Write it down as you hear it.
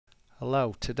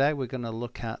Hello, today we're going to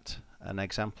look at an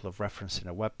example of referencing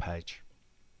a web page.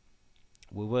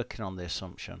 We're working on the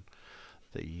assumption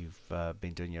that you've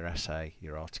been doing your essay,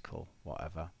 your article,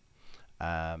 whatever,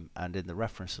 and in the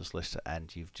references list at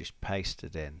end you've just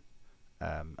pasted in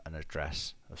an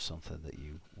address of something that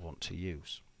you want to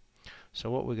use. So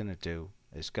what we're going to do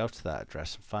is go to that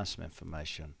address and find some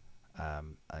information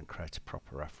and create a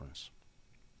proper reference.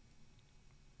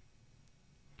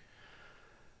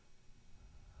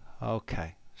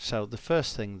 Okay, so the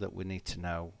first thing that we need to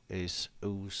know is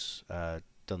who's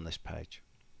done this page.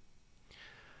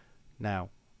 Now,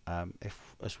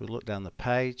 as we look down the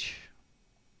page,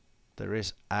 there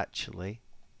is actually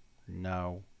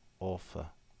no author.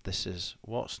 This is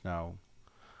what's known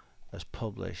as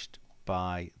published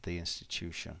by the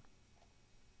institution.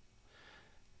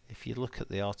 If you look at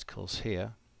the articles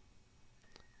here,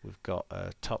 we've got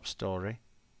a top story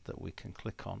that we can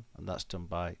click on, and that's done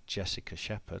by Jessica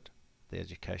Shepherd, the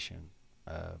education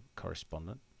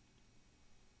correspondent.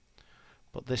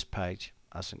 But this page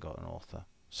hasn't got an author,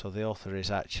 so the author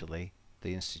is actually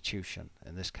the institution,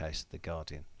 in this case the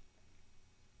Guardian.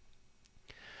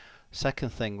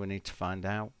 Second thing we need to find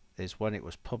out is when it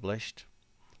was published.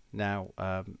 Now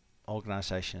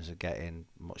organisations are getting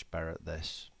much better at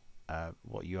this.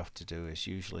 What you have to do is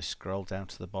usually scroll down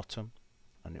to the bottom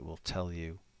and it will tell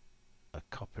you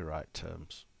copyright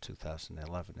terms,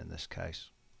 2011 in this case.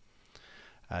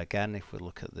 Again, if we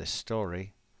look at this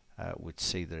story, we'd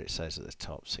see that it says at the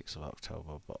top 6th of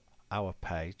October, but our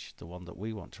page, the one that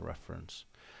we want to reference,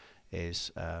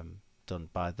 is done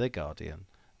by The Guardian,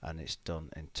 and it's done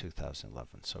in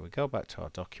 2011. So we go back to our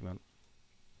document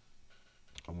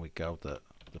and we go that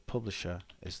the publisher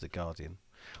is The Guardian.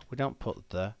 We don't put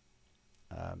the,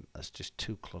 that's just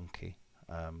too clunky.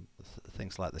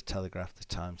 Things like the Telegraph, the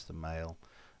Times, the Mail,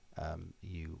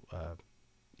 you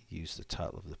use the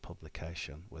title of the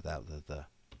publication without the.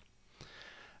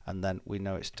 And then we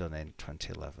know it's done in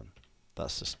 2011.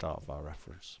 That's the start of our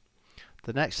reference.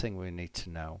 The next thing we need to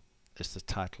know is the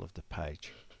title of the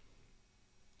page.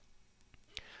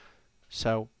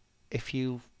 So if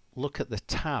you look at the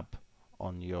tab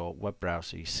on your web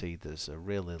browser, you see there's a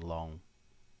really long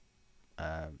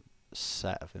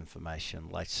set of information,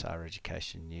 latest higher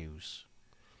education news,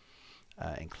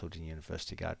 including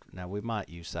University Guide. Now we might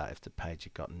use that if the page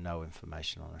had got no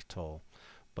information on at all,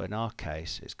 but in our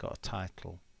case it's got a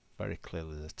title, very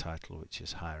clearly the title, which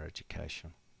is higher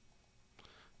education.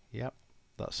 Yep,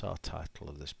 that's our title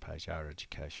of this page, higher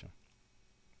education.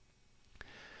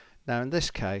 Now in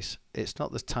this case it's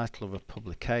not the title of a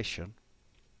publication,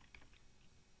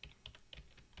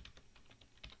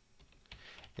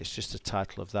 it's just the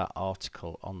title of that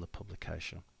article on the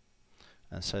publication.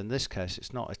 And so in this case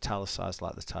it's not italicized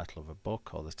like the title of a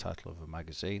book or the title of a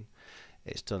magazine.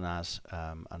 It's done as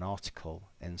an article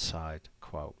inside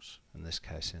quotes, in this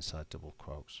case inside double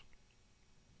quotes.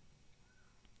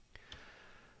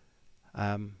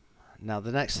 Now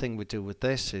the next thing we do with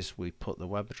this is we put the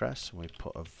web address and we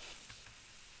put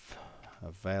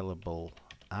available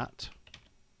at,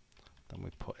 then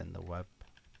we put in the web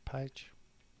page,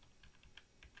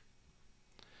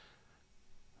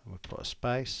 and we put a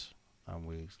space and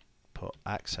we put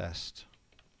accessed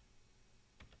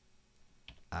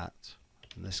at,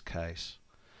 in this case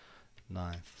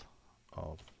 9th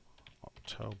of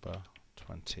October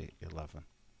 2011.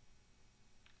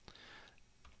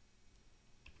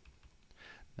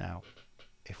 Now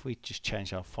if we just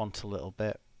change our font a little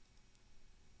bit,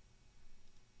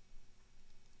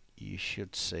 you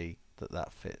should see that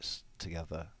that fits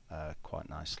together quite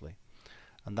nicely,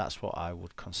 and that's what I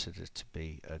would consider to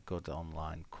be a good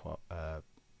online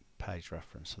page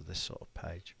reference of this sort of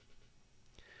page.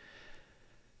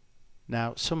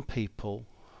 Now some people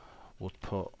would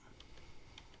put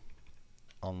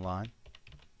online,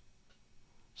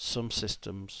 some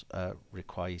systems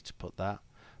require you to put that,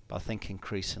 but I think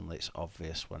increasingly it's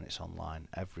obvious when it's online.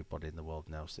 Everybody in the world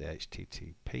knows the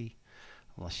HTTP,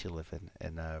 unless you live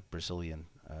in a Brazilian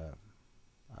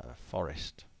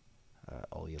forest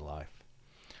all your life.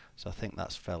 So I think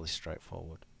that's fairly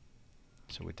straightforward.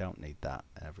 So we don't need that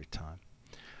every time.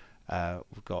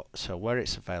 We've got so where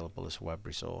it's available as a web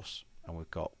resource, and we've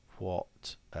got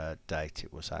what date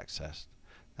it was accessed.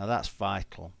 Now that's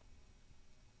vital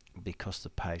because the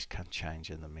page can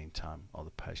change in the meantime, or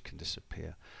the page can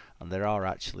disappear, and there are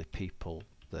actually people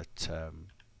that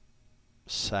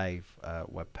save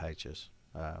web pages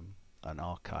and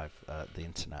archive the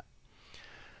internet.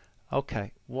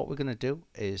 Okay, what we're going to do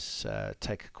is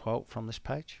take a quote from this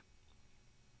page.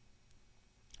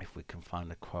 If we can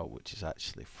find a quote which is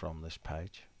actually from this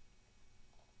page,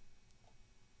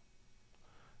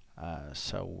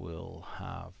 So we'll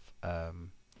have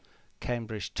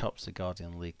Cambridge tops the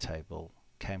Guardian League table.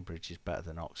 Cambridge is better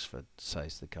than Oxford,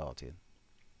 says the Guardian.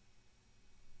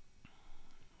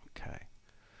 Okay.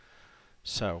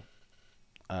 So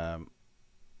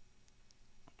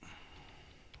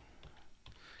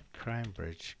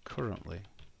Cambridge currently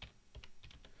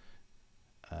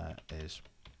is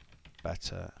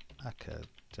better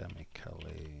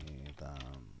academically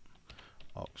than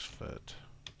Oxford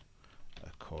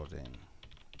according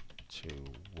to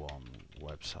one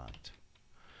website.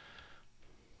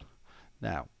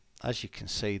 Now, as you can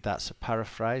see, that's a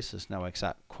paraphrase. There's no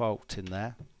exact quote in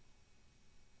there.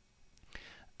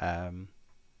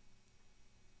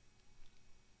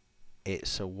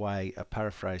 It's a way, a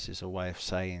paraphrase is a way of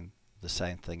saying the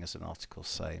same thing as an article's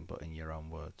saying, but in your own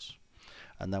words.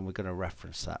 And then we're going to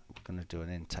reference that. We're going to do an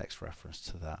in-text reference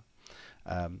to that.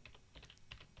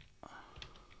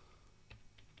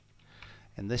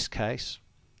 In this case,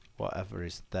 whatever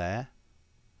is there,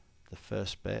 the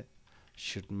first bit,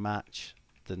 should match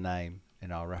the name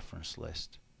in our reference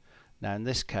list. Now in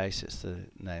this case it's the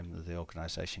name of the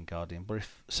organisation Guardian, but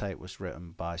if say it was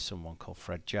written by someone called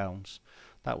Fred Jones,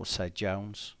 that would say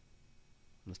Jones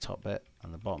in the top bit,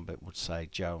 and the bottom bit would say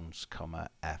Jones,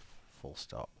 F, full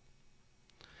stop.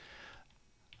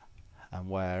 And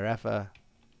wherever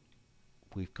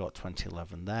we've got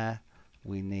 2011 there,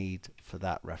 we need for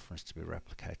that reference to be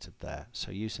replicated there.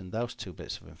 So using those two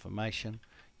bits of information,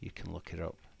 you can look it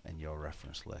up in your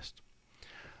reference list.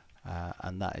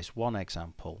 And that is one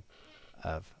example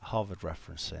of Harvard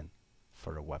referencing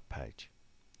for a web page.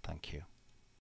 Thank you.